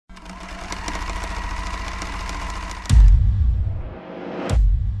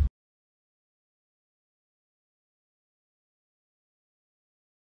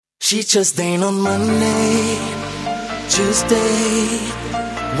She just ain't on Monday, Tuesday,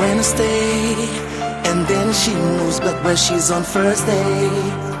 Wednesday, and then she moves back where she's on Thursday,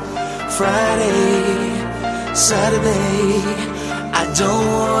 Friday, Saturday. I don't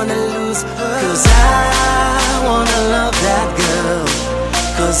wanna lose her, 'cause I wanna love that girl,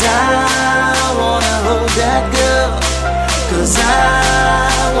 'cause I wanna hold that girl, 'cause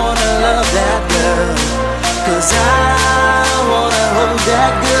I wanna love that girl, 'cause I wanna hold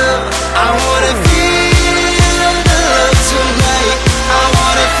that girl. I wanna feel the love tonight, I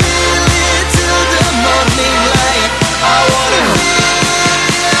wanna feel it till the morning light. I wanna feel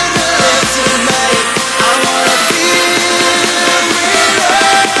the love tonight, I wanna feel real love.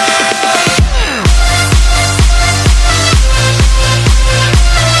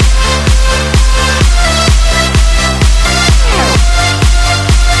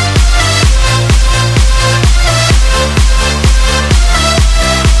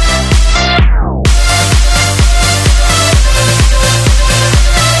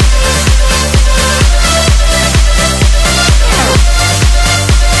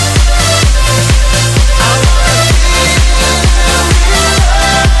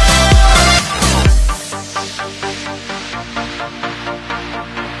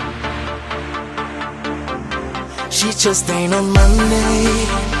 She just ain't on Monday,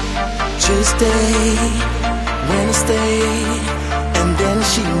 Tuesday, Wednesday, and then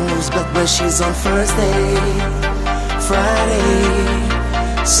she moves back where she's on Thursday, Friday,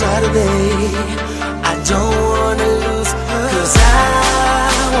 Saturday. I don't wanna lose her, 'cause I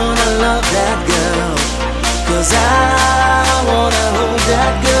wanna love that girl, 'cause I wanna hold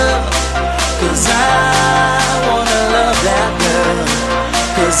that girl, 'cause I wanna love that girl,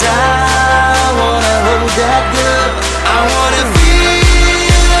 'cause I